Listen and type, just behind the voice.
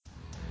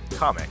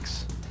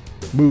Comics.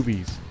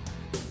 Movies.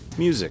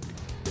 Music.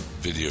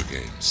 Video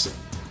games.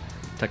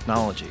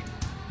 Technology.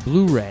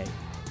 Blu-ray.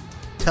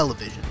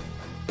 Television.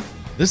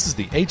 This is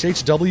the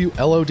HHW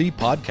LOD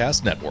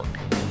Podcast Network.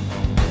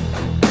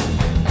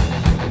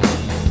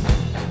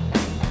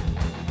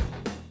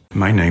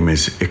 My name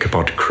is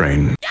Ichabod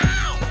Crane.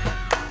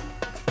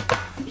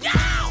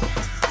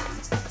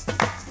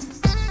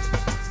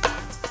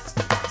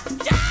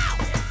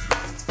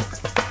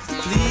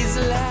 Please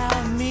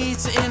allow me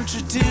to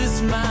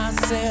introduce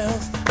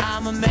myself.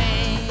 I'm a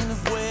man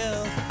of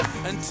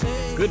wealth and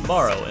taste. Good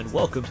morrow, and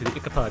welcome to the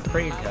Ichabod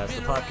Cranecast,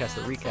 the podcast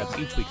that recaps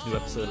each week's new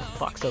episode of the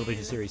Fox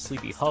television series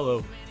Sleepy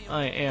Hollow.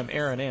 I am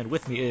Aaron, and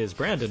with me is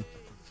Brandon.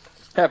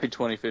 Happy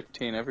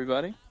 2015,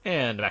 everybody.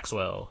 And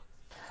Maxwell.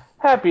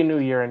 Happy New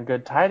Year and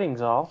good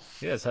tidings, all.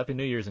 Yes, Happy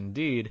New Year's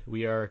indeed.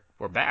 We're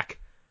back.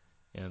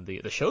 And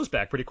the show's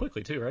back pretty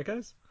quickly, too, right,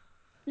 guys?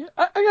 Yeah,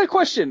 I got a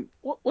question.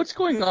 What's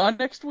going on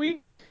next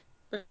week?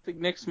 I think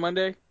next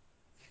Monday.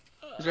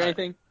 Is there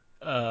anything?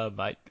 I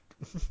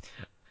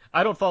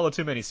don't follow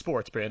too many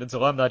sports, Brandon,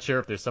 so I'm not sure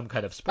if there's some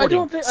kind of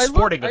sporting event. I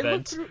looked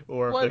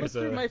there's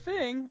through my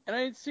thing, and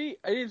I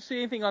didn't see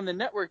anything on the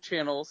network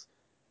channels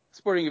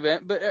sporting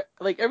event, but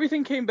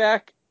everything came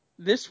back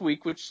this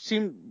week, which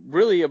seemed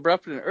really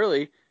abrupt and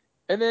early,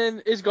 and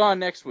then is gone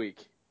next week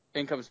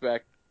and comes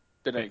back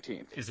the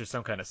 19th. Is there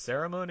some kind of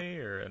ceremony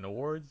or an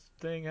awards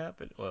thing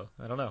happen? Well,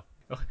 I don't know.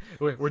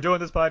 We're doing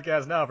this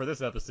podcast now for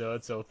this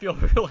episode, so feel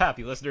real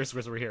happy, listeners,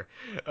 because we're here.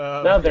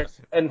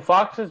 And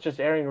Fox is just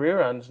airing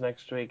reruns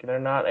next week. They're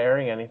not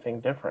airing anything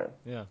different.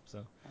 Yeah,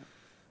 so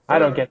I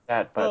don't get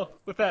that, but well,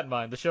 with that in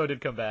mind, the show did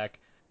come back.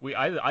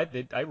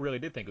 I really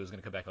did think it was going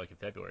to come back in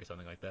February or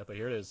something like that, but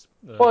here it is.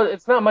 Well,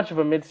 it's not much of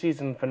a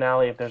mid-season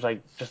finale if there's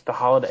just the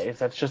holidays.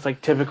 That's just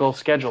typical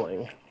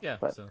scheduling. Yeah.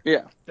 But, so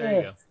yeah. There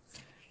you go.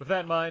 With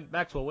that in mind,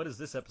 Maxwell, what is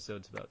this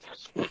episode's about?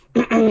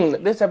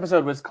 This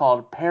episode was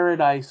called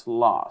Paradise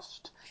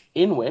Lost,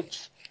 in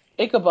which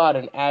Ichabod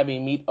and Abby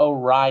meet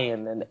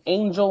Orion, an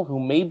angel who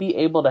may be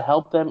able to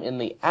help them in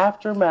the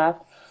aftermath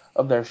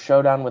of their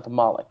showdown with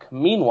Moloch.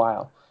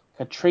 Meanwhile,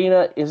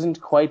 Katrina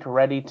isn't quite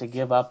ready to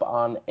give up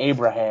on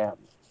Abraham.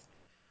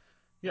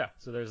 Yeah,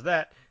 so there's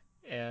that.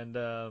 And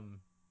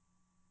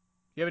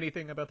you have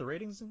anything about the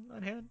ratings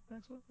on hand,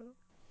 Maxwell?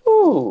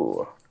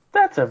 Ooh,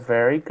 that's a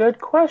very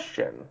good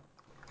question.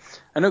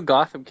 I know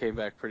Gotham came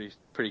back pretty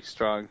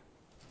strong.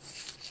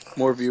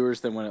 More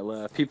viewers than when it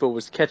left. People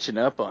was catching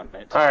up on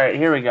it. All right,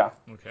 here we go.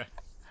 Okay.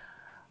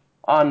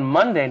 On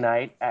Monday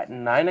night at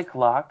 9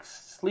 o'clock,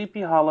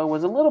 Sleepy Hollow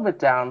was a little bit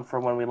down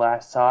from when we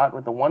last saw it,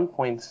 with a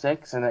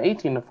 1.6 and an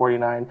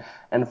 18-49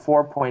 and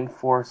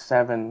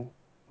 4.47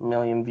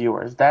 million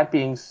viewers. That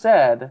being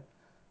said,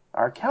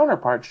 our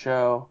counterpart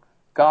show,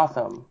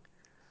 Gotham,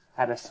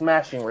 had a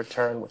smashing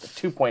return with a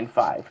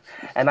 2.5.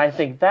 And I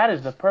think that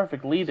is the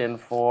perfect lead-in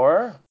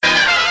for...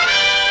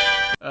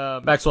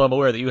 Maxwell, I'm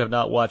aware that you have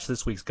not watched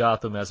this week's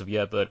Gotham as of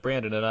yet, but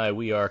Brandon and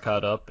we are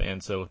caught up,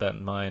 and so with that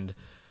in mind,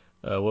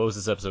 what was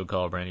this episode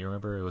called, Brandon? You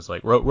remember? It was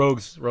like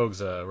Rogues Gallery.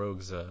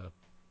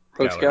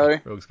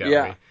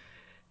 Yeah.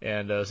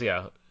 And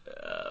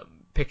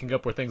picking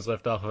up where things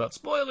left off without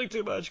spoiling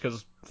too much,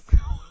 because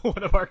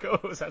one of our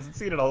co-hosts hasn't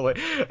seen it all the way.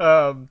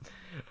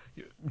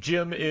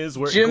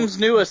 Jim's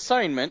new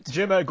assignment.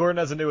 Jim Gordon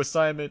has a new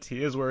assignment.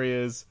 He is where he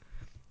is,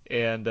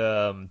 and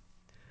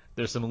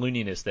there's some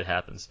looniness that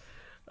happens.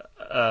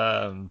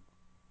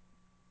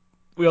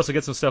 We also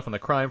get some stuff on the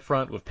crime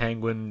front with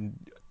Penguin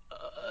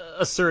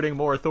asserting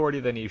more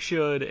authority than he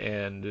should,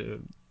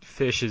 and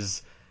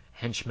Fish's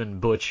henchman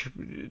Butch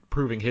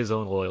proving his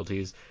own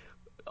loyalties.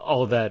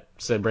 All of that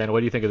said, Brandon,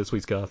 what do you think of this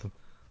week's Gotham?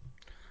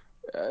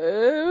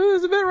 It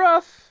was a bit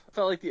rough. I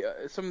felt like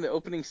some of the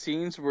opening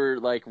scenes were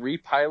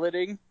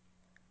repiloting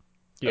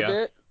a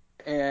bit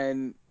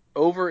and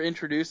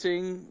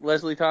over-introducing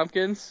Leslie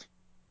Tompkins.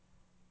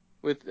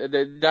 With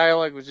the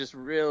dialogue was just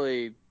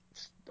really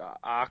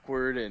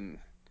awkward and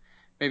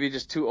maybe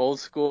just too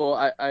old school.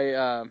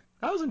 I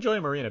was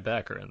enjoying Marina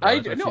Baccarin. I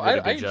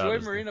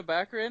enjoyed Marina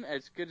Baccarin.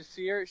 It's good to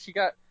see her.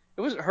 It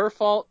wasn't her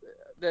fault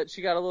that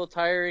she got a little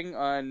tiring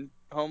on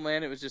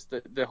Homeland. It was just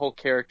the whole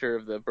character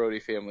of the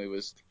Brody family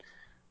was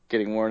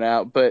getting worn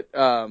out. But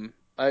I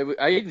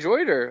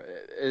enjoyed her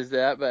as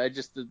that. But I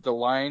just the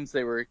lines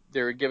they were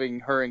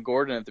giving her and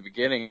Gordon at the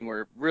beginning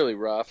were really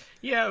rough.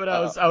 Yeah,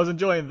 but I was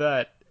enjoying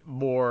that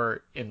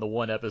more in the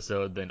one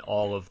episode than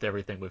all of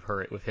everything with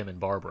him and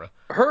Barbara.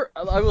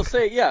 I will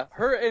say, yeah,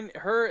 her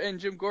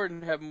and Jim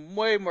Gordon have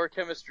way more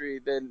chemistry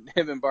than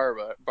him and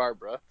Barbara.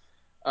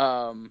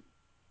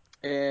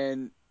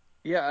 And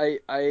yeah,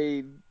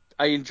 I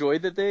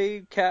enjoyed that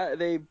they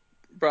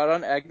brought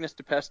on Agnes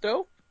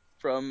DePesto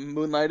from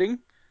Moonlighting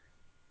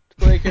to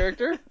play a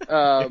character.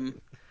 I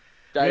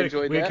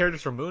enjoyed that. We had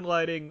characters from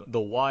Moonlighting,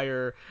 The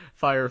Wire,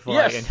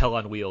 Firefly, and Hell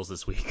on Wheels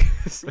this week.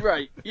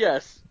 Right.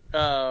 Yes.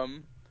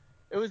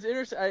 It was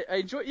interesting. I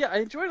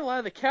enjoyed a lot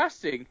of the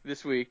casting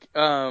this week.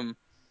 And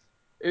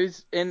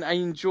I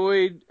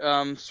enjoyed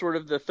sort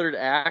of the third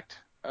act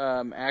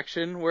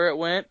action where it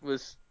went.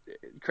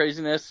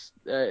 craziness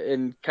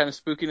and kind of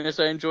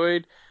spookiness I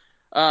enjoyed.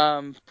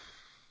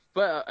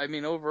 But I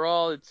mean,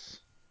 overall,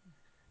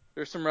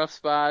 there's some rough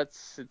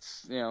spots.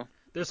 It's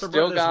there's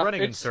Gotham.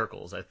 Running in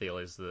circles. I feel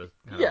is the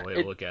kind of way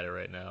to look at it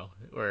right now.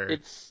 Where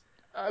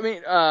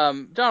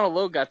Donald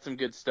Logue got some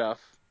good stuff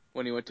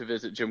when he went to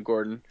visit Jim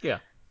Gordon. Yeah.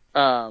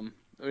 I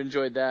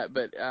enjoyed that,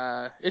 but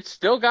it's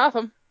still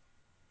Gotham.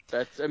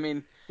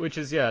 Which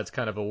is it's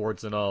kind of a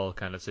warts and all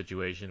kind of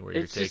situation where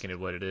you're taking it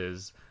what it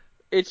is.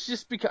 It's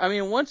just because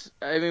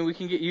we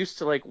can get used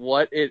to like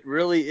what it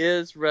really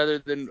is rather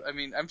than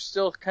I'm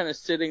still kind of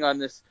sitting on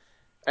this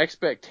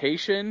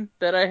expectation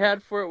that I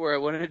had for it where I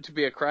wanted it to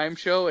be a crime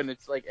show and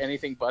it's like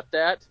anything but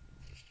that.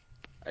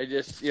 I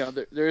just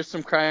there is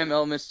some crime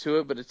elements to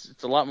it, but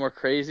it's a lot more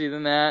crazy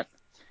than that.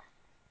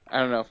 I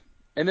don't know.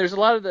 And there's a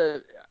lot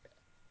of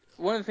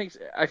one of the things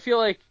I feel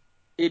like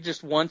it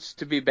just wants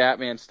to be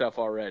Batman stuff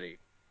already.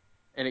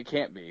 And it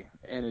can't be,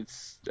 and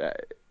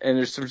and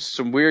there's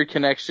some weird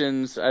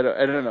connections. I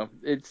don't know.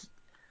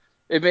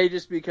 It may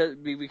just because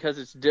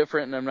it's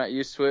different and I'm not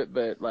used to it,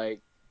 but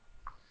like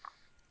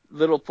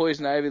little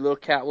Poison Ivy, little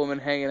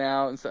Catwoman hanging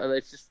out and stuff.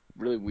 It's just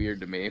really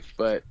weird to me.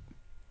 But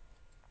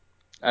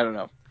I don't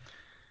know.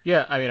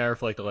 Yeah, I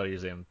reflect a lot of your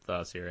same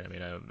thoughts here.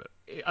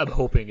 I'm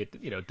hoping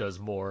it does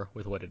more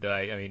with what it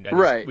does.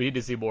 Right. We need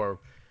to see more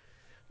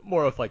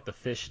of like the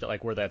fish,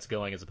 like where that's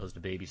going, as opposed to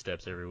baby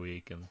steps every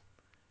week and.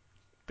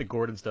 The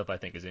Gordon stuff I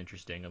think is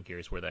interesting. I'm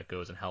curious where that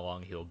goes and how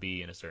long he'll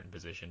be in a certain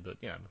position, but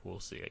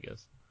we'll see, I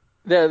guess.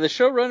 The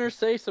showrunners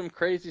say some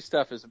crazy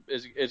stuff is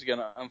going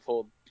to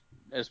unfold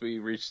as we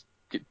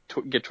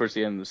get towards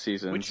the end of the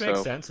season. Which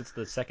makes sense. It's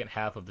the second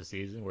half of the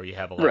season where you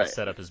have a lot of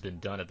setup has been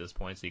done at this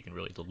point, so you can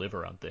really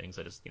deliver on things.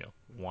 I just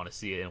want to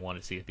see it and want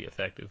to see it be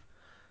effective.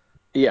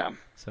 Yeah.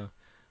 So,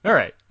 all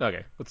right,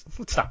 okay, let's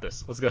stop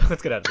this. Let's go.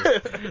 Let's get out of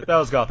this. That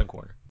was Gotham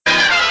Corner.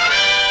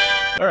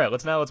 All right,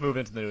 let's move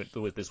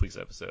into this week's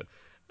episode.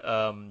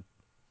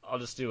 I'll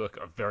just do a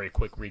very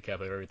quick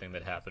recap of everything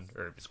that happened,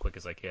 or as quick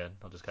as I can.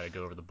 I'll just kind of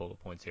go over the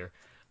bullet points here.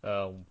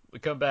 We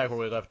come back where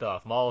we left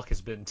off. Moloch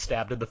has been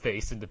stabbed in the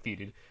face and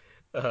defeated.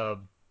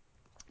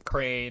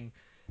 Crane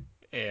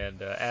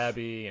and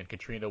Abby and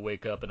Katrina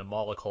wake up in a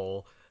Moloch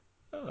hole,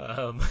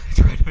 trying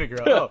to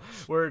figure out,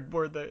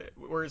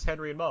 where's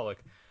Henry and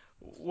Moloch?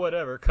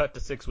 Whatever. Cut to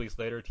 6 weeks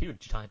later.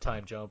 Huge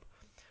time jump.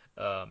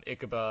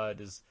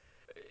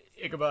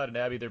 Ichabod and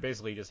Abby, they're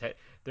basically just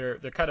they're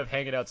kind of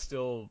hanging out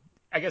still.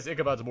 I guess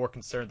Ichabod's more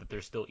concerned that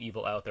there's still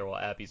evil out there, while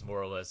Abby's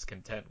more or less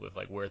content with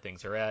like where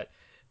things are at.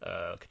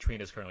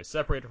 Katrina's currently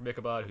separated from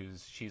Ichabod,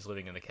 she's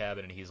living in the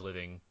cabin and he's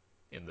living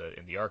in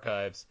the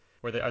archives.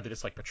 Are they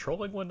just like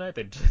patrolling one night?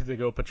 They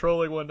go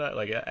patrolling one night,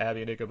 like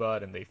Abby and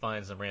Ichabod, and they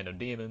find some random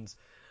demons.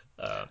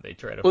 They're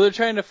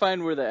trying to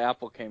find where the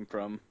apple came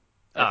from.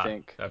 I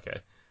think. Okay.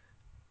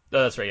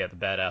 Oh, that's right, yeah, the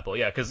bad apple.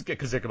 Yeah,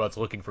 because Ichabod's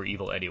looking for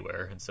evil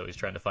anywhere, and so he's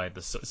trying to find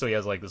this. So he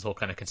has like this whole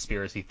kind of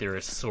conspiracy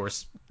theorist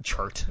source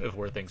chart of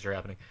where things are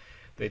happening.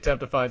 They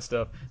attempt to find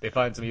stuff. They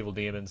find some evil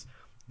demons.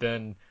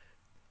 Then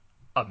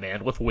a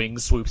man with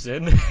wings swoops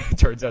in.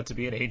 Turns out to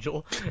be an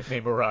angel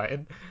named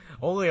Orion,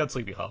 only on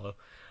Sleepy Hollow.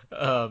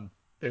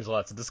 There's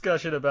lots of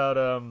discussion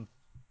about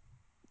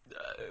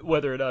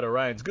whether or not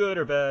Orion's good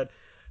or bad.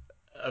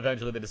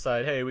 Eventually, they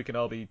decide, hey, we can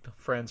all be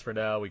friends for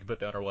now. We can put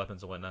down our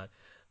weapons and whatnot.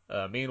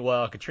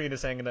 Meanwhile,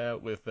 Katrina's hanging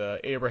out with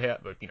Abraham,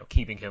 but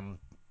keeping him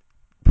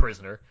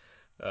prisoner.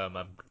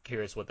 I'm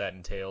curious what that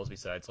entails.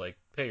 Besides, like,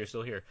 hey, you're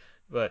still here.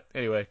 But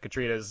anyway,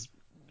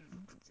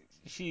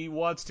 she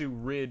wants to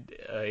rid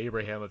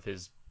Abraham of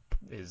his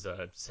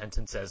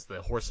sentence as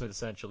the horseman,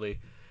 essentially.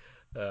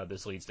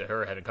 This leads to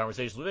her having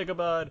conversations with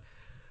Ichabod.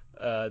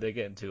 They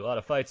get into a lot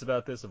of fights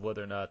about this, of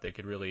whether or not they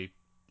could really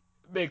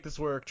make this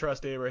work,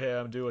 trust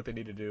Abraham, do what they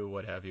need to do,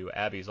 what have you.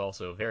 Abby's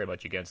also very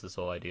much against this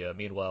whole idea.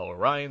 Meanwhile,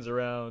 Orion's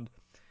around.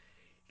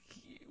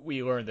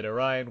 We learned that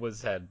Orion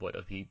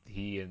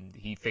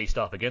he faced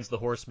off against the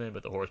Horsemen,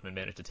 but the Horsemen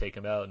managed to take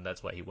him out, and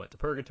that's why he went to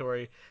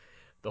Purgatory.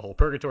 The whole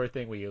Purgatory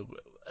thing, we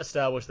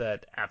established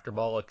that after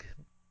Moloch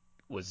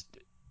was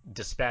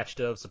dispatched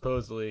of,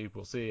 supposedly,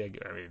 we'll see,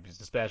 he's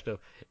dispatched of,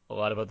 a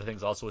lot of other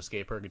things also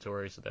escape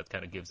Purgatory, so that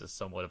kind of gives us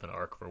somewhat of an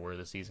arc for where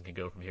the season can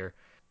go from here.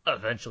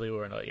 Eventually,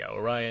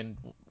 Orion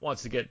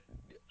wants to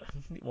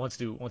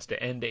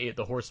end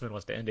the Horseman,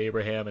 wants to end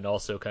Abraham, and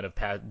also kind of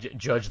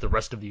judge the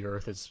rest of the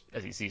earth as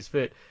he sees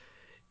fit.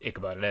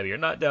 Ichabod and Abby are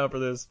not down for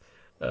this.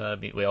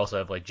 We also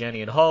have like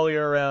Jenny and Holly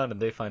are around, and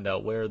they find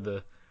out where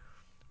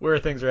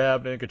things are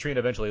happening. Katrina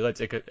eventually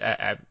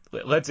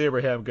lets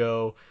Abraham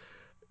go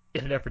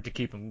in an effort to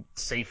keep him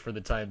safe for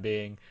the time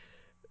being.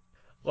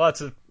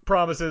 Lots of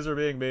promises are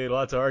being made,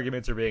 lots of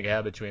arguments are being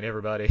had between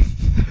everybody.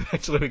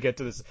 Eventually we get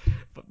to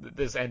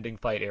this ending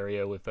fight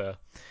area with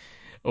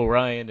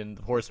Orion and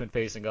the Horsemen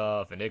facing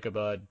off, and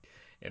Ichabod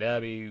and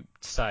Abby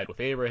side with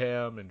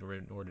Abraham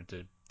in order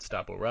to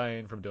stop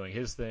Orion from doing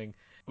his thing.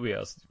 We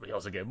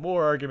also get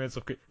more arguments.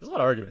 There's a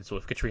lot of arguments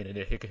with Katrina and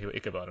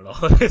Ichabod and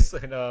all of this.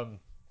 And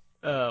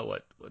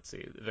let's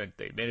see.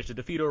 They manage to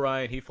defeat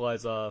Orion. He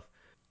flies off.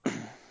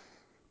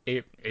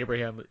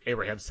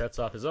 Abraham sets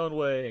off his own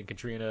way, and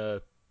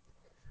Katrina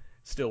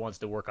still wants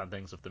to work on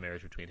things with the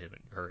marriage between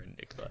her and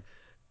Ichabod.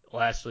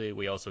 Lastly,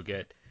 we also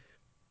get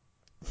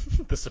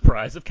the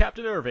surprise of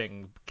Captain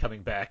Irving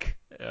coming back,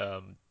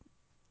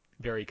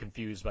 very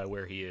confused by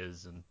where he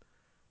is and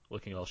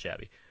looking all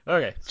shabby.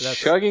 Okay, so that's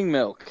chugging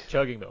milk.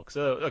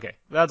 So okay,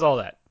 that's all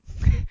that.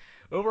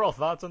 Overall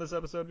thoughts on this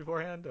episode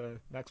beforehand,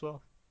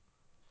 Maxwell?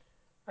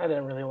 I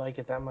didn't really like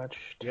it that much,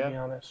 to Yeah. be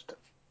honest.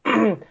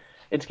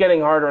 It's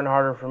getting harder and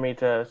harder for me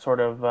to sort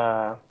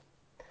of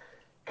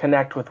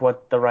connect with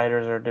what the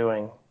writers are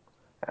doing.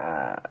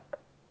 I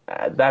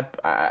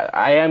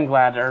am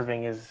glad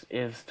Irving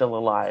is still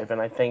alive,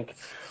 and I think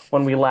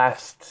when we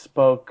last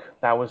spoke,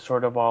 that was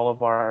sort of all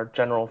of our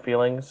general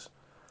feelings.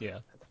 Yeah.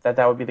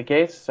 That would be the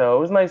case. So it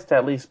was nice to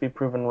at least be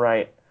proven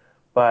right.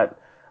 But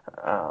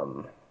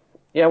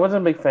yeah, I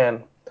wasn't a big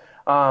fan.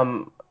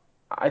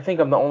 I think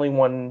I'm the only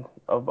one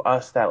of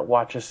us that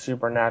watches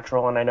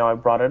Supernatural, and I know I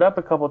brought it up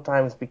a couple of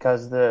times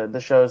because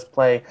the shows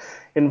play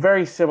in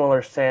very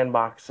similar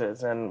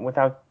sandboxes, and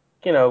without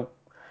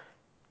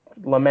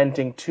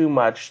lamenting too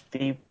much,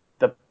 the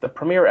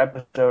premiere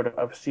episode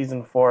of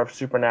season 4 of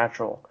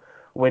Supernatural,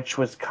 which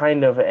was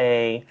kind of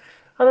I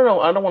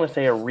don't want to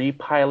say a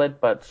repilot,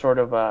 but sort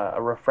of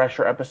a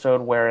refresher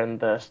episode wherein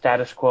the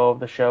status quo of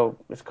the show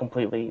is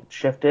completely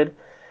shifted,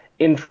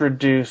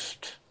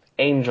 introduced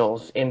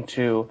angels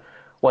into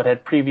what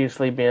had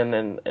previously been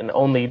an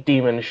only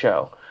demon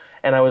show.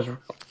 And I was,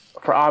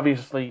 for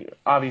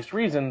obvious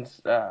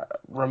reasons,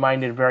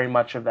 reminded very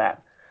much of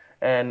that.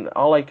 And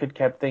all I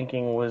kept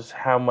thinking was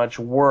how much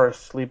worse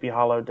Sleepy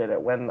Hollow did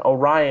it. When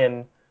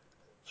Orion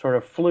sort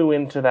of flew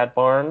into that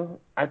barn,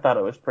 I thought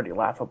it was pretty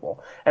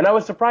laughable. And I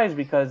was surprised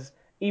because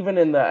even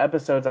in the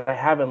episodes I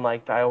haven't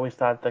liked, I always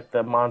thought that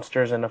the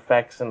monsters and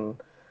effects and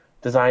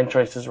design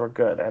choices were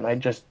good. And I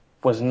just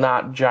was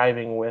not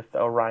jiving with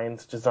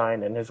Orion's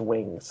design and his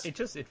wings.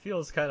 It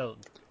feels kind of...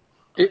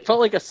 It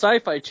felt like a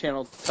Sci-Fi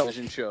Channel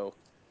television show.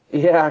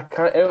 Yeah,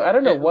 I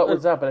don't know what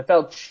was up, but it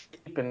felt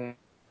cheap and...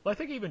 Well, I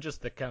think even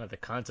just the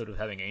concept of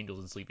having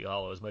angels in Sleepy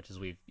Hollow, as much as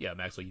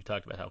Maxwell, you've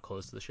talked about how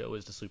close the show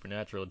is to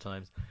Supernatural at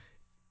times.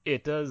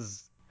 It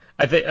does.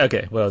 I think.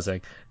 Okay, what I was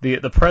saying,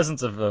 the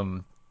presence of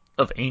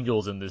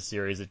angels in this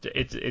series,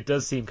 it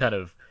does seem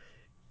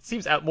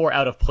seems more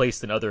out of place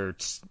than other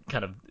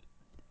kind of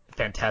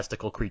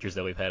fantastical creatures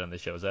that we've had on the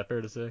show. Is that fair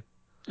to say?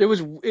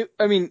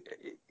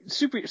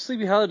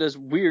 Sleepy Hollow does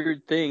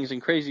weird things and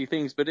crazy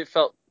things, but it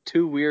felt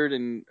too weird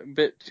and a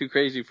bit too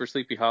crazy for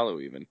Sleepy Hollow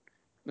even.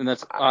 And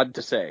that's odd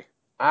to say.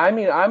 I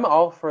mean, I'm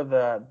all for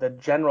the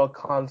general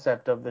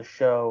concept of the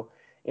show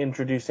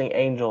introducing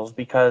angels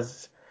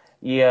because,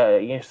 yeah,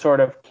 you sort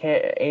of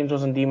can't,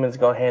 angels and demons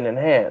go hand in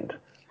hand,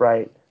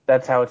 right?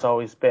 That's how it's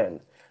always been.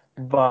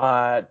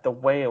 But the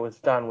way it was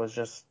done was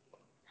just...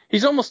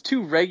 He's almost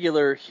too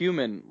regular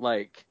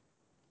human-like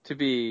to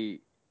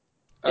be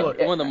one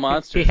of the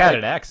monsters. He had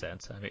an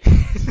accent. I mean...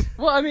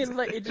 Well, I mean,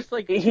 like it just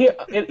like he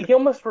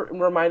almost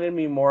reminded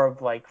me more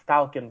of like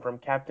Falcon from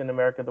Captain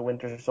America: The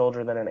Winter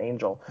Soldier than an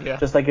angel. Yeah.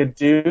 Just like a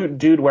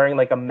dude wearing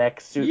like a mech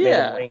suit made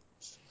of wings.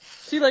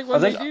 See, like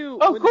when they do.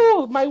 Oh,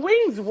 cool! My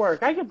wings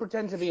work. I can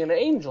pretend to be an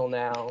angel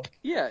now.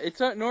 Yeah,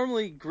 it's not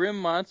normally grim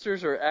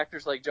monsters or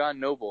actors like John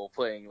Noble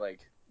playing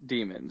like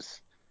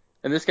demons,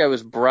 and this guy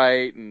was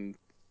bright and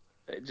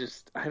it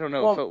just I don't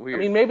know, it felt weird.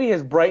 I mean, maybe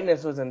his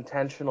brightness was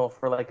intentional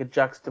for like a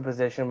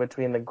juxtaposition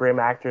between the grim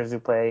actors who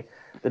play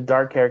the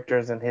dark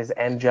characters and his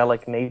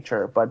angelic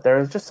nature, but there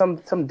was just some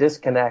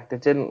disconnect.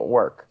 It didn't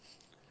work.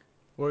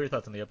 What were your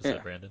thoughts on the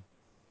episode, Brandon?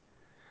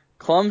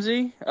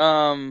 Clumsy.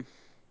 I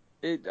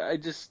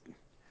just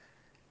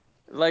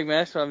like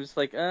Maxwell. I'm just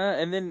like,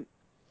 and then,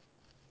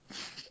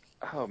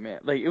 oh man,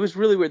 like it was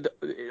really weird.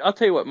 I'll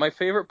tell you what, my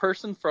favorite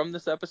person from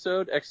this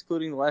episode,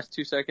 excluding the last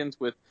 2 seconds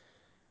with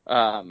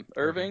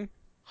Irving,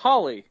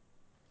 Holly.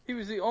 He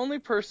was the only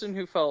person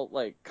who felt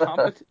like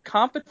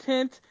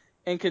competent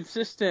and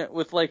consistent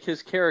with like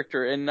his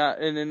character and not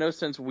and in no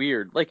sense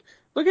weird. Like,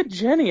 look at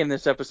Jenny in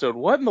this episode.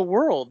 What in the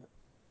world?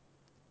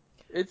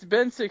 It's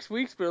been 6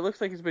 weeks, but it looks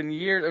like it's been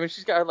years. I mean,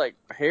 she's got like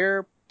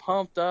hair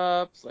pumped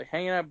up, like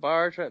hanging out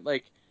bars,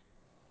 like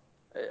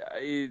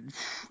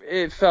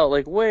it felt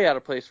like way out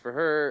of place for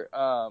her.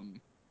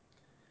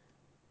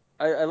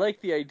 I like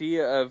the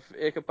idea of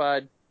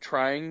Ichabod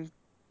trying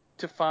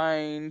to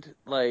find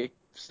like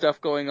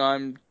stuff going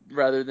on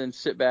rather than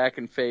sit back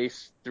and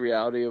face the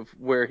reality of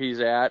where he's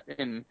at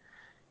and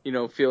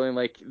feeling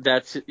like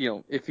that's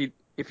if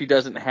he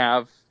doesn't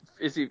have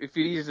if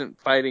he isn't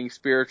fighting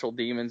spiritual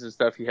demons and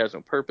stuff, he has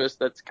no purpose.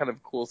 That's kind of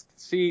a cool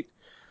conceit.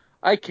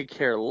 I could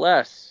care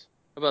less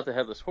about the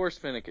Headless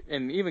Horseman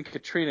and even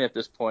Katrina at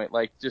this point.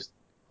 Like, just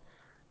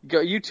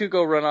go, you two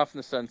go run off in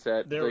the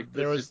sunset.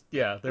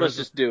 Let's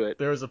just do it.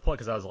 There was a point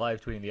because I was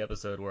live tweeting the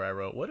episode where I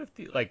wrote, "What if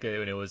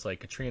when it was like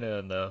Katrina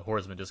and the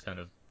Horseman just kind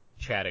of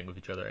chatting with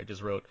each other?" I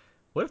just wrote,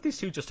 "What if these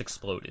two just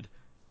exploded?"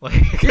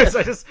 Like,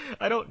 because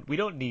we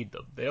don't need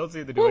them. They don't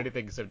seem to do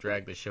anything except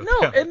drag the show down.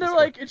 No, and they're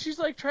like, and she's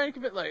like trying to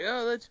commit, like,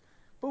 oh,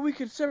 but we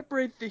can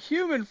separate the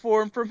human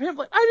form from him.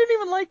 Like, I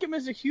didn't even like him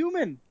as a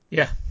human.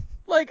 Yeah.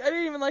 Like, I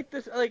didn't even like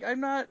this. Like,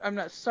 I'm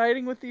not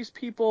siding with these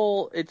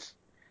people.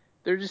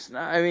 They're just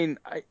not, I mean,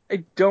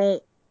 I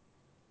don't,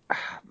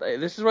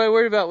 this is what I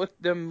worry about with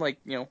them, like,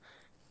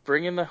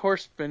 bringing the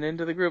Horsemen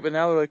into the group, and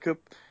now they're like,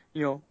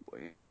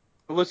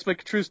 let's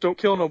make a truce, don't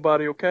kill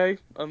nobody, okay?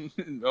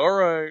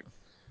 Alright.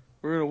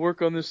 We're gonna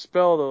work on this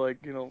spell to,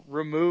 like,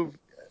 remove,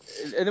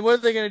 and then what are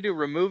they gonna do?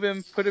 Remove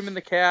him, put him in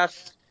the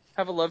cast,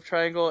 have a love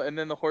triangle, and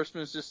then the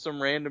Horseman is just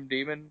some random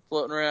demon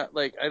floating around?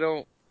 Like, I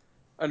don't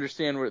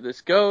understand where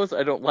this goes.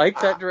 I don't like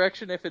that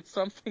direction if it's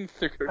something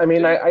they're gonna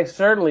do. I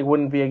certainly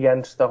wouldn't be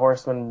against the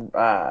Horseman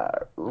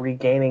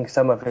regaining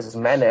some of his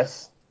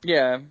menace.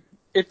 Yeah.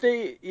 If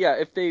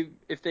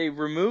they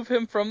remove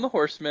him from the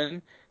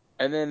Horseman,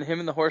 and then him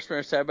and the Horseman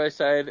are side by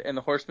side, and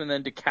the Horseman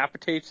then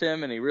decapitates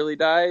him and he really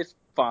dies,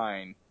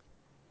 fine.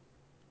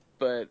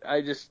 But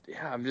I'm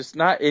just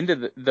not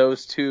into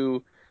those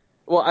two.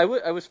 Well, I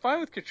was fine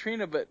with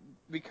Katrina, but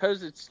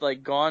because it's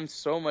like gone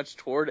so much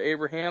toward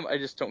Abraham, I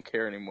just don't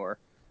care anymore.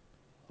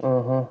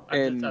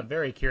 I'm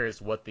very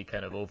curious what the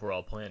kind of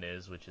overall plan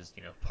is, which is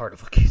part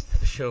of what keeps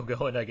the show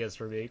going, I guess,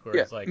 for me. Where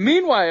it's like,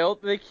 meanwhile,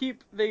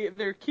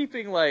 they're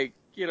keeping like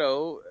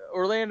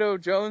Orlando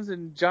Jones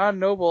and John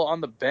Noble on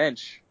the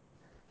bench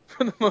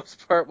for the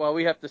most part, while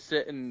we have to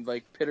sit and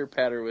like pitter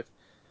patter with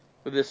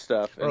this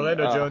stuff. And,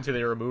 Orlando Jones, who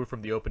they removed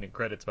from the opening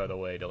credits, by the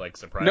way, to like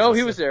surprise. No, us.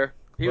 he was there.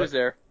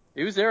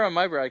 He was there on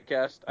my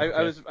broadcast.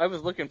 Okay. I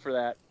was looking for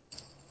that.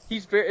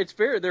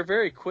 They're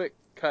very quick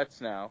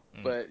cuts now.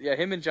 But yeah,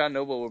 him and John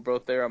Noble were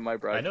both there on my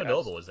broadcast. I know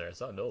Noble was there. I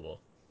saw Noble.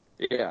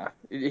 Yeah,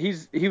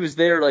 he was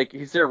there, like,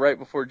 he's there right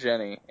before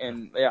Jenny,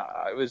 and yeah,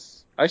 I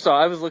was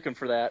looking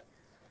for that.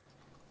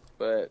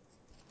 But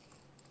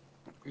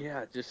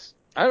yeah, just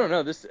I don't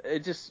know,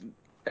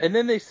 and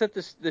then they set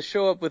the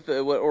show up with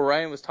what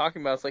Orion was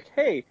talking about. It's like,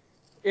 hey,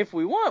 if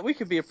we want, we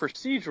could be a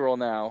procedural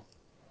now.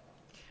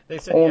 They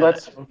said,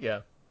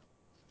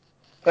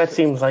 that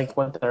seems like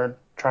what they're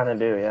trying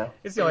to do. Yeah,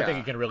 it's the only thing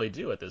you can really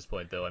do at this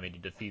point, though. I mean, you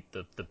defeat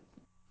the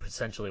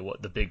essentially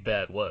what the big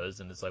bad was,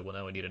 and it's like, well,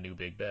 now we need a new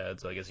big bad,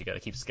 so I guess you got to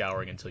keep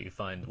scouring until you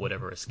find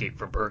whatever escape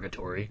from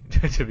purgatory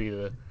to be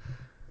the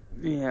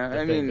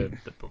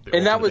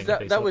and that was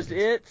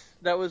it.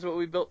 That was what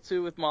we built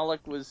to, with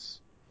Moloch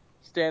was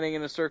standing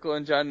in a circle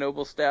and John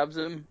Noble stabs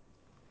him.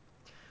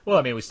 Well,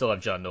 I mean, we still have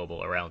John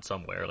Noble around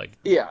somewhere, like,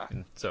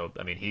 and so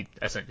I mean,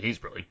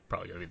 he's really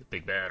probably gonna be the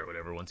big bad or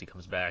whatever once he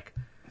comes back.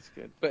 That's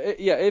good, but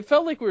it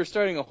felt like we were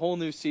starting a whole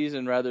new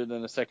season rather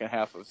than the second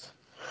half of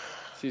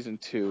season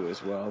 2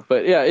 as well.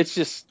 But yeah, it's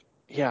just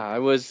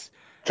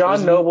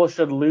John Noble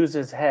should lose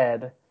his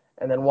head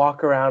and then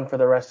walk around for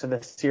the rest of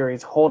the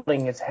series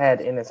holding his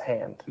head in his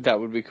hand. That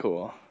would be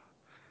cool.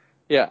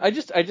 Yeah, I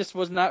just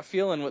was not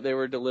feeling what they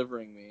were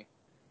delivering me.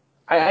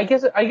 I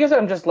guess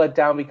I'm just let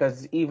down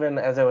because even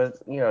as I was,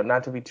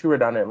 not to be too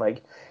redundant,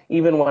 like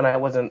even when I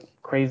wasn't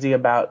crazy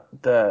about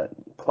the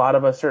plot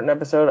of a certain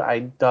episode, I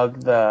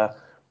dug the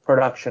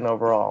production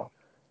overall.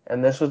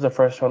 And this was the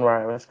first one where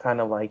I was kind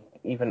of like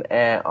even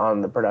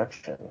on the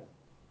production.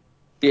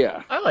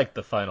 Yeah. I like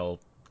the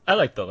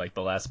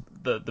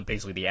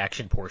basically the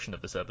action portion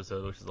of this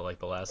episode, which is like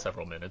the last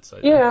several minutes.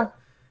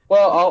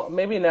 Well,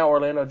 maybe now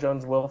Orlando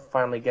Jones will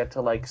finally get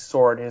to like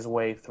sword his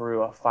way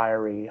through a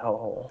fiery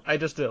hellhole. I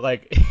just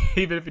like,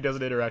 even if he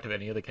doesn't interact with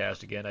any of the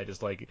cast again, I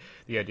just like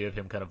the idea of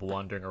him kind of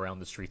wandering around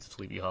the streets of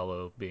Sleepy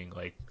Hollow, being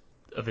like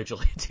a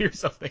vigilante or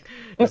something,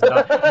 just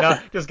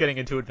not just getting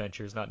into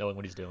adventures, not knowing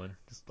what he's doing,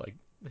 just like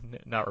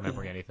not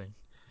remembering anything.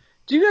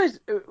 Do you guys,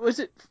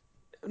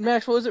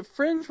 Maxwell, was it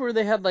Fringe where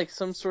they had like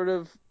some sort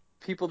of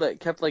people that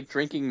kept like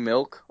drinking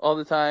milk all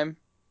the time?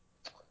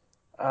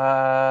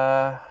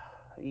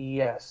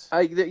 Yes.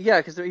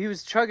 Because he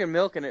was chugging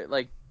milk, and it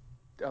like,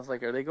 I was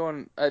like, are they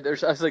going?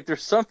 There's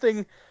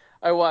something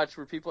I watched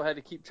where people had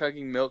to keep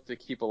chugging milk to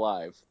keep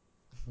alive.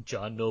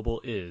 John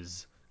Noble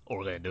is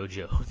Orlando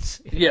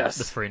Jones. Yes.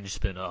 The Fringe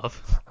spinoff.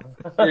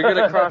 They're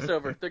gonna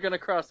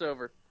cross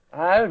over.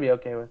 I would be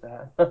okay with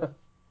that.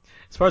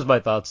 As far as my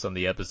thoughts on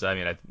the episode, I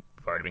mean, I've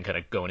already been kind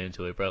of going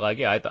into it, but like,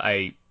 yeah,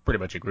 I pretty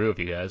much agree with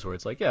you guys, where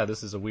it's like, yeah,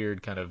 this is a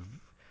weird kind of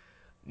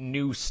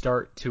new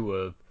start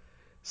to a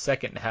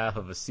second half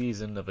of a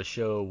season of a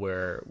show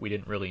where we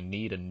didn't really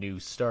need a new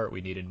start.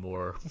 We needed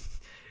more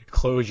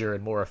closure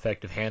and more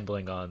effective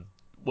handling on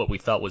what we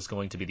thought was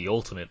going to be the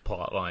ultimate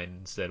plot line.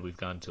 Instead, we've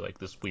gone to like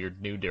this weird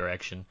new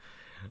direction,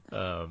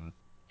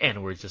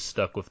 and we're just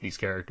stuck with these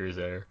characters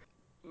there.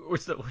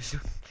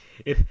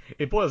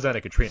 It boils down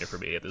to Katrina for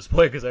me at this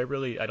point, because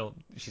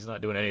she's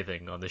not doing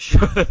anything on this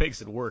show that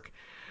makes it work.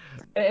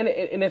 And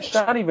it's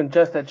not even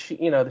just that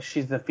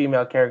she's the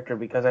female character,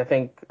 because I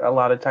think a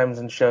lot of times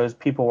in shows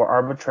people will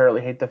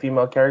arbitrarily hate the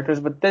female characters,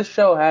 but this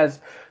show has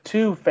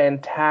two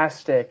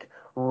fantastic,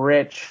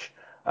 rich,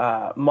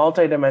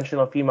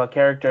 multi-dimensional female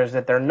characters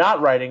that they're not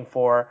writing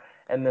for,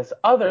 and this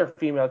other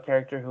female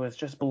character who is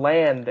just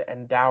bland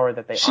and dour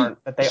that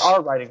they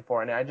are writing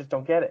for, and I just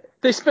don't get it.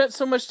 They spent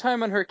so much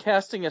time on her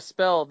casting a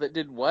spell that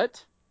did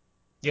what?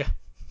 Yeah.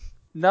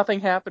 Nothing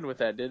happened with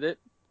that, did it?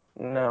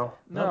 No.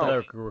 Not that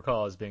I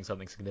recall as being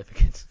something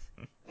significant.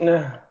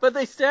 But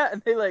they shot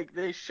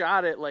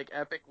it like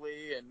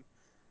epically and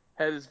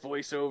had his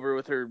voiceover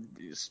with her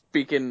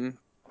speaking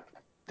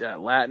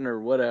Latin or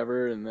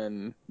whatever, and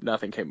then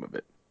nothing came of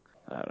it.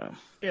 I don't know.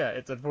 Yeah,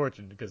 it's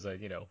unfortunate because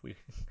we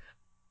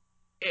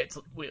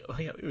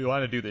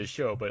want to do this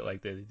show, but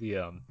like the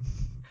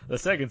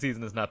second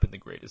season has not been the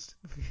greatest,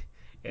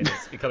 and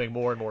it's becoming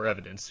more and more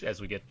evident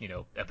as we get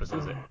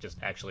episodes that just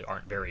actually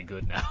aren't very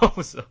good now.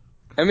 So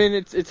I mean,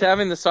 it's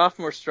having the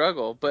sophomore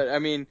struggle, but I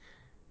mean,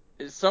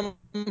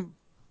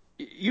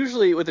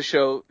 usually with a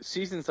show,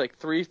 seasons like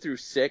 3 through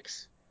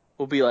 6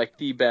 will be like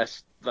the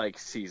best like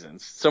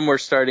seasons. Somewhere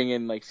starting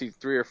in like season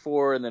 3 or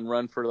 4, and then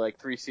run for like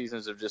 3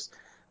 seasons of just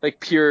like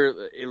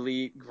pure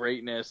elite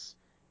greatness,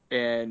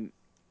 and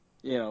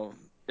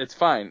it's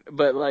fine.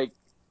 But like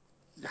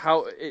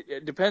how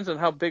it depends on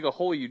how big a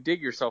hole you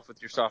dig yourself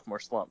with your sophomore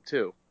slump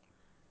too.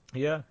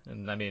 yeah,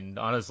 and I mean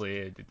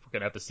honestly, we're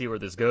gonna have to see where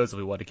this goes if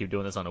we want to keep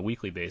doing this on a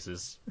weekly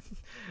basis.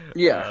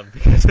 Yeah.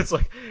 Because it's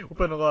like we're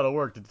putting a lot of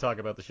work to talk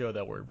about the show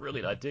that we're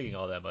really not digging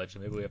all that much,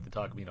 and maybe we have to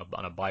talk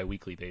on a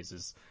bi-weekly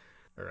basis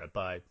or a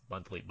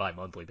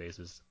bi-monthly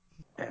basis.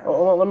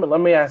 Well, let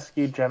me ask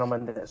you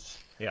gentlemen this.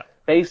 Yeah.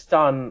 Based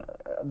on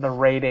the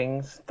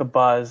ratings, the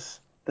buzz,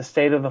 the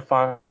state of the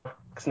Fox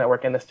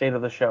network, and the state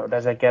of the show,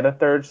 does it get a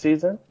third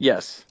season?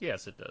 Yes.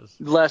 Yes, it does.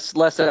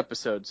 Less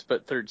episodes,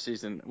 but third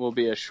season will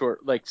be a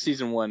short, like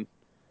season 1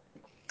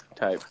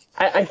 type.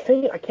 I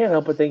can't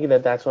help but thinking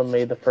that that's what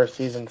made the first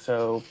season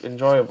so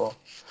enjoyable.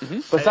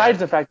 Mm-hmm. Besides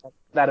the fact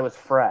that it was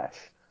fresh,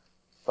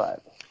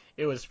 but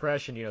it was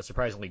fresh and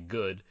surprisingly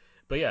good.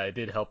 But yeah, it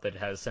did help that it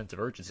had a sense of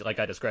urgency, like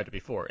I described it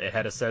before. It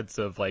had a sense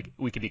of like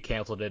we could be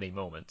canceled at any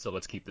moment, so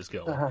let's keep this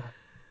going.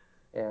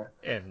 Yeah.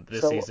 And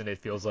this season, it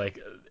feels like,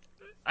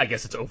 I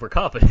guess it's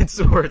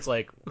overconfidence, where it's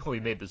like,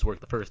 we made this work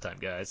the first time,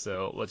 guys,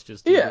 so let's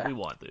just do what we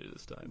want to do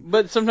this time.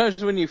 But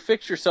sometimes when you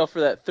fix yourself for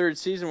that third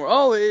season,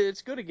 where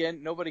it's good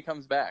again, nobody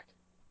comes back.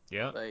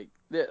 Yeah. Like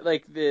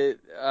the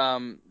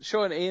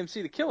show on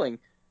AMC, The Killing,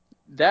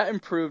 that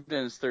improved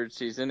in its third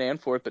season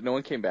and fourth, but no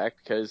one came back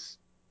because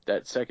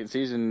that second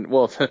season,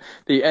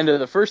 the end of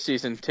the first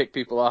season ticked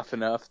people off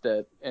enough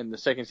that, and the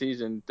second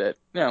season that,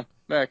 they're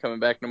not coming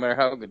back no matter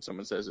how good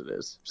someone says it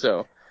is.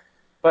 So.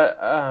 But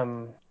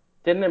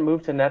didn't it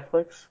move to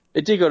Netflix?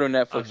 It did go to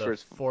Netflix for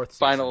its fourth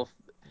final.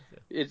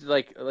 Season. It's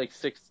like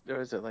 6,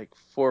 or is it like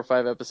 4 or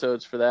 5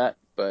 episodes for that?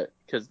 But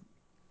because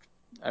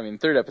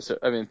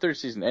third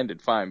season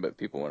ended fine, but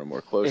people wanted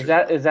more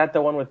closure. Is that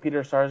the one with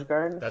Peter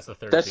Sarsgaard? That's the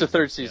third. That's the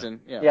third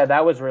season. Yeah. Yeah,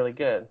 that was really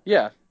good.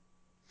 Yeah.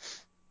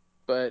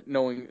 But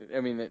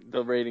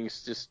the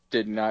ratings just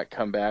did not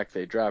come back.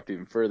 They dropped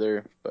even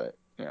further. But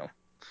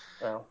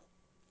Well.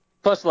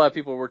 Plus, a lot of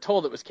people were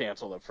told it was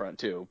canceled up front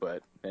too,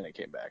 but then it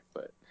came back.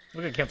 But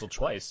we got canceled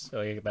twice.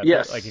 So it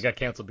got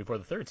canceled before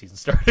the third season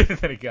started, and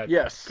then it got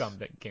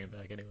came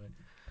back anyway.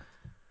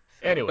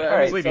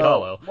 Anyway, Sleepy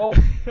Hollow. Well,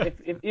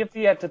 if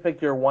you had to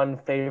pick your one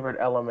favorite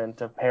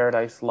element of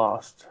Paradise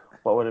Lost,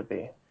 what would it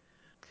be?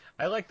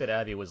 I like that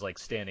Abby was like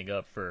standing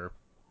up for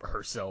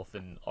herself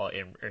and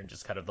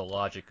just kind of the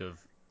logic of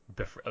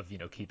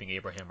keeping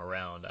Abraham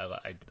around.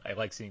 I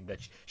like seeing that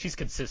she's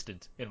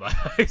consistent in my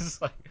eyes.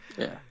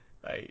 Yeah.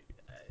 I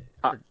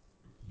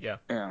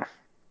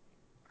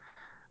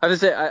would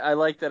say I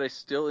like that I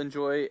still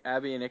enjoy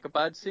Abby and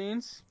Ichabod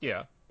scenes.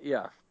 Yeah.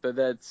 Yeah, but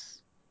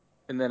that's.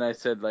 And then I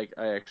said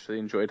I actually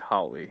enjoyed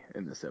Holly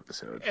in this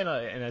episode. And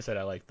I said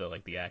I like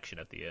the action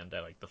at the end.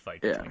 I like the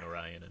fight between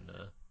Orion and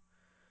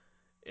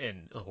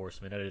the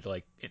Horseman. I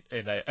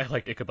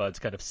liked Ichabod's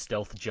kind of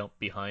stealth jump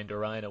behind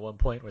Orion at one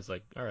point, where it's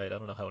like, all right, I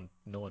don't know how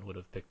no one would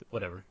have picked it.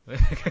 Whatever.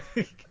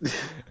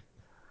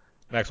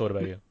 Max, what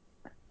about you?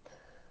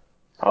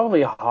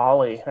 Probably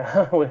Holly.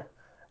 I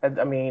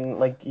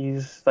mean,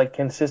 he's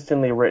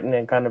consistently written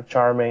and kind of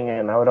charming,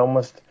 and I would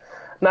almost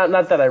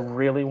not that I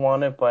really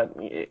want it, but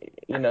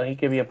he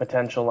could be a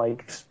potential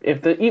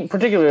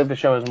particularly if the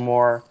show is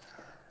more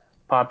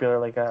popular,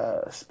 like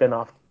a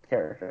spin-off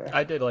character.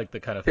 I did like the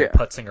kind of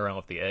putzing around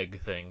with the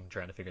egg thing,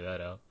 trying to figure that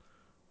out.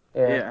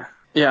 Yeah.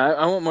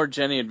 I want more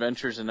Jenny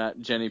adventures and not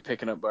Jenny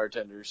picking up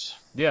bartenders.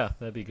 Yeah,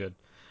 that'd be good.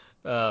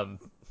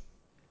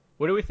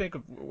 What do we think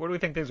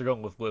things are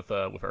going with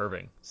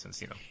Irving?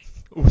 Since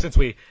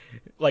we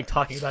like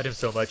talking about him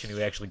so much, and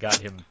we actually got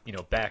him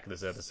back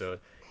this episode,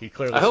 he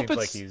clearly seems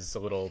like he's a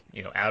little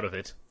out of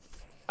it.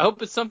 I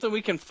hope it's something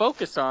we can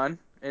focus on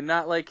and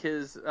not like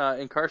his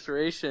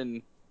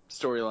incarceration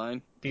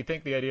storyline. Do you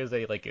think the idea is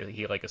that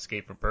he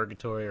escaped from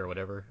purgatory or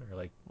whatever, or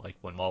like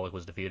when Moloch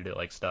was defeated,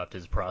 it stopped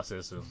his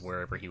process of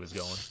wherever he was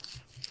going?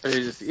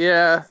 There's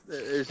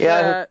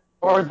that.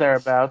 Or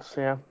thereabouts,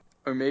 yeah.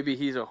 Or maybe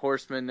he's a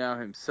horseman now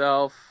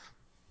himself.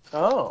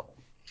 Oh.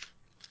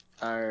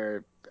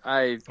 Or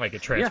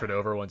it transferred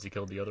over once he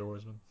killed the other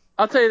horseman.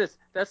 I'll tell you this.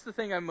 That's the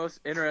thing I'm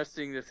most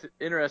interested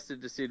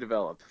to see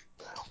develop.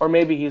 Or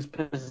maybe he's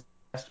possessed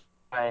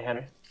by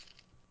Henry.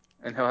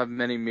 And he'll have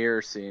many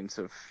mirror scenes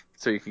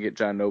so you can get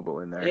John Noble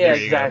in there. Yeah,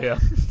 exactly.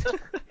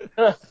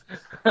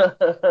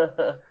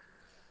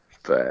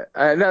 But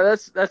no,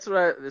 that's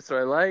what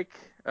I like.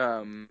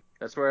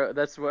 That's where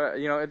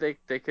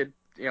they could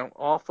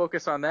all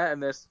focus on that,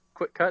 and this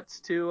quick cuts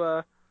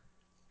to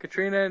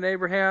Katrina and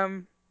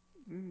Abraham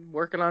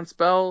working on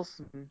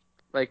spells.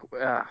 Like,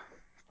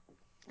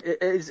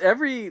 is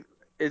every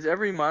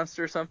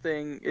monster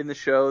something in the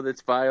show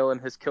that's vile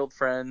and has killed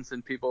friends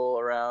and people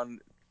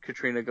around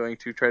Katrina going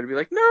to try to be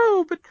like,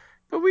 no, but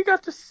we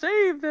got to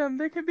save them.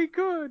 They can be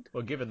good.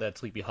 Well, given that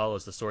Sleepy Hollow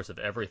is the source of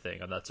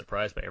everything, I'm not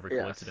surprised by every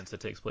coincidence that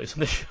takes place in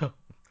the show.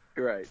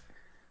 Right.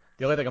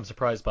 The only thing I'm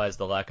surprised by is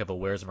the lack of a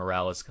Where's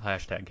Morales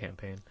hashtag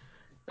campaign.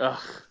 Ugh.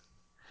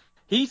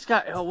 He's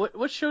got...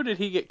 what show did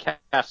he get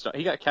cast on?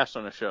 He got cast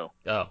on a show.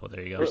 Oh, well,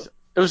 there you go.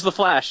 It was The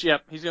Flash.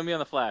 Yep, he's going to be on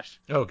The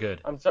Flash. Oh,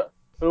 good.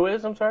 Who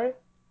is? I'm sorry?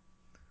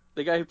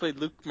 The guy who played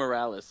Luke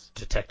Morales.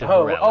 Detective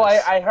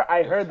Morales.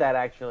 I heard that,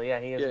 actually. Yeah,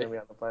 he is going to be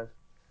on The Flash.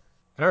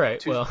 All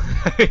right, well...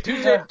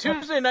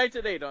 Tuesday nights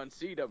at 8 on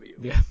CW.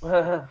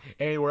 Yeah.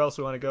 Anywhere else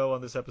we want to go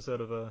on this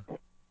episode of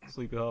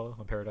Sleepy Hollow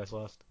on Paradise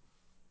Lost?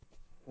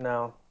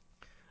 No.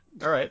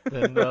 All right,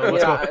 then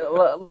let's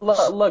go.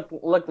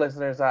 Look,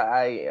 listeners,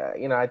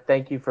 I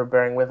thank you for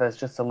bearing with us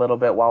just a little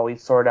bit while we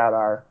sort out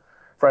our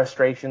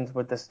frustrations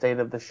with the state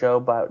of the show,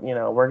 but,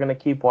 we're going to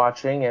keep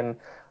watching, and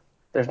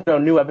there's no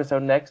new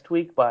episode next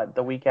week, but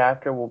the week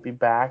after we'll be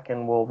back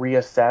and we'll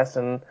reassess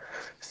and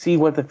see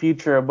what the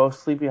future of both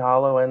Sleepy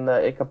Hollow and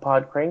the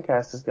Ichabod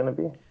Cranecast is going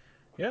to be.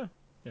 Yeah,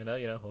 and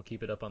we'll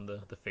keep it up on the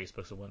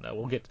Facebooks and whatnot.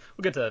 We'll get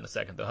to that in a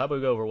second, though. How about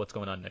we go over what's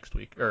going on next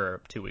week, or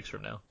 2 weeks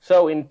from now?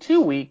 So in 2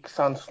 weeks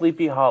on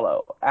Sleepy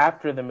Hollow,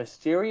 after the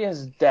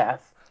mysterious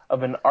death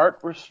of an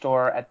art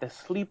restorer at the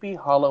Sleepy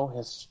Hollow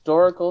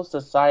Historical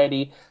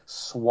Society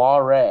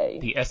soiree.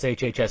 The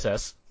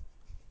SHHSS.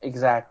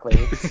 Exactly.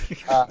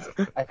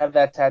 I have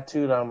that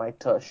tattooed on my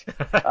tush.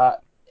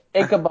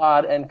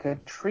 Ichabod and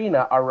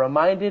Katrina are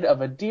reminded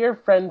of a dear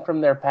friend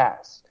from their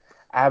past.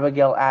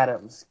 Abigail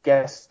Adams,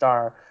 guest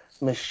star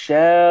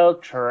Michelle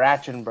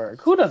Trachtenberg.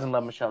 Who doesn't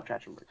love Michelle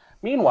Trachtenberg?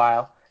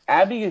 Meanwhile,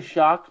 Abby is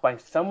shocked by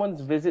someone's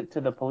visit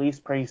to the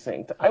police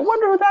precinct. I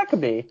wonder who that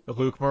could be.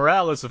 Luke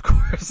Morales, of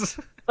course.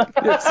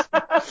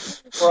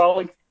 We're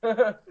all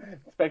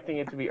expecting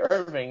it to be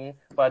Irving,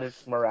 but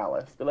it's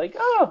Morales. They're like,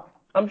 oh,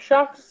 I'm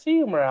shocked to see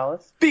you,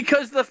 Morales.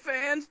 Because the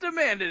fans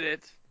demanded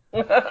it.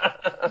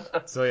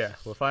 So yeah,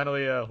 we'll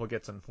finally we'll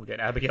get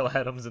Abigail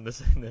Adams in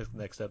this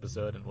next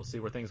episode, and we'll see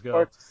where things go.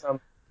 Or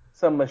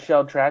some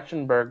Michelle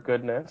Trachtenberg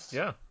goodness.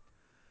 Yeah.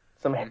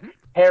 Some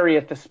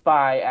Harriet the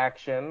Spy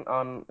action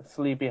on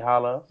Sleepy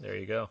Hollow. There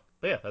you go.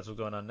 But yeah, that's what's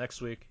going on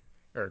next week,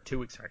 or 2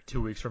 weeks. Sorry,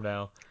 2 weeks from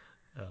now.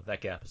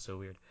 That gap is so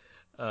weird.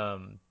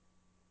 And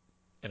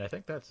I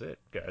think that's it,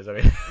 guys. I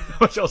mean, how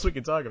much else we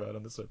can talk about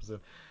on this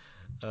episode?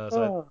 I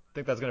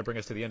think that's going to bring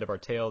us to the end of our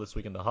tale this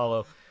week in the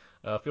Hollow.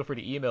 Feel free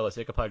to email us,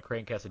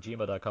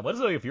 ichabodcranecast@gmail.com. Let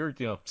us know if you're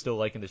still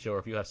liking the show or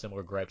if you have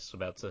similar gripes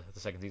about the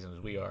second season as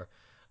we are.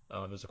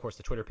 There's, of course,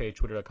 the Twitter page,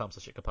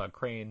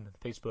 twitter.com/ichabodcrane,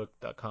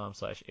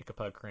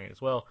 facebook.com/ichabodcrane as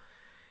well.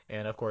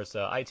 And, of course,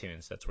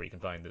 iTunes. That's where you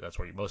can find it. That's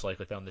where you most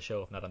likely found the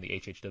show, if not on the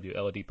HHW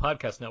LOD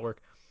podcast network.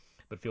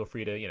 But feel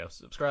free to,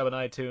 subscribe on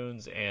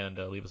iTunes and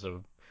leave us a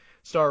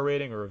star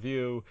rating or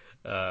review.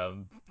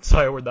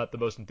 Sorry we're not the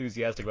most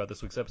enthusiastic about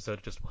this week's episode.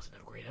 It just wasn't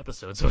a great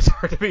episode, so it's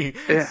hard to be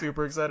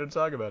super excited to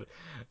talk about it.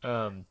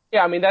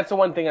 Yeah, I mean, that's the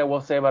one thing I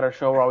will say about our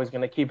show. We're always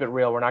going to keep it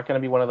real. We're not going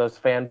to be one of those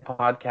fan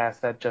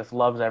podcasts that just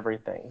loves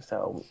everything.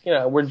 So,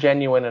 we're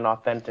genuine and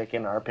authentic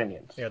in our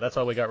opinions. Yeah, that's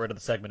why we got rid of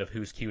the segment of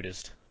Who's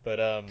Cutest. But,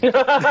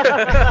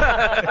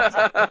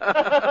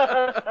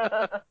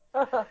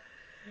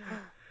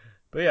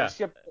 but yeah.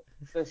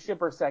 The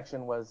shipper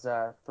section was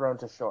thrown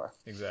to shore.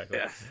 Exactly.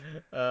 Yeah.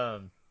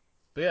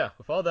 But yeah,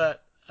 with all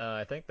that,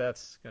 I think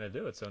that's going to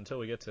do it. So until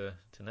we get to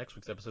next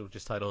week's episode, which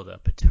is titled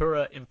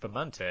Patura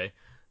Infamante,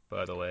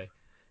 by the way. It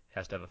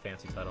has to have a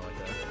fancy title like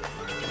that.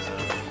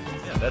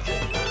 Yeah, that's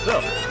it. So,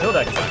 until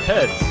next time,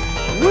 heads.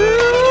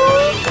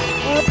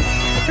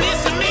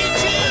 Pleased to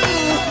meet you.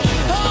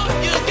 Hope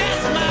you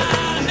guessed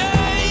my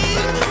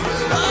name.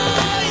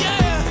 Oh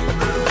yeah.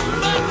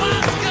 But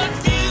what's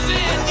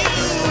confusing you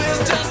is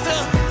just the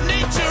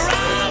nature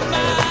of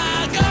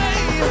my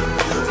game.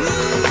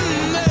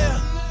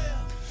 Yeah.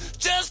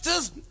 Just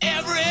as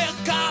every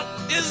cop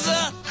is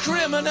a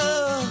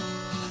criminal,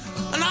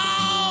 and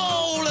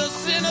all the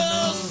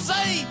sinners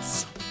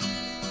saints.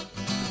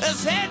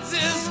 As heads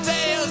is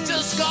tails,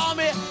 just call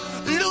me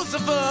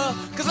Lucifer,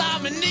 'cause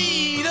I'm in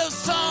need of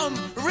some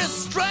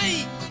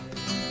restraint.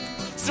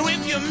 So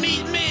if you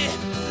meet me,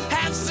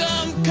 have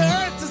some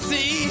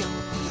courtesy,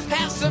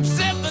 have some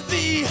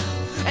sympathy,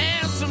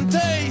 and some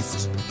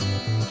taste.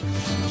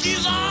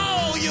 Use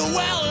all your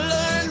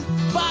well-learned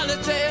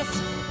politics,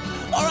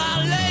 or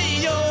I'll lay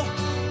your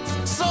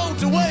soul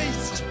to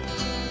waste.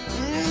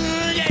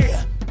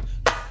 Yeah.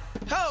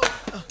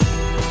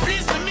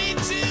 Pleased to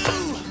meet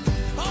you.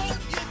 Hope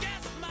you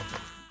guess my...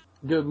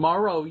 Good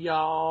morrow,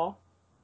 y'all.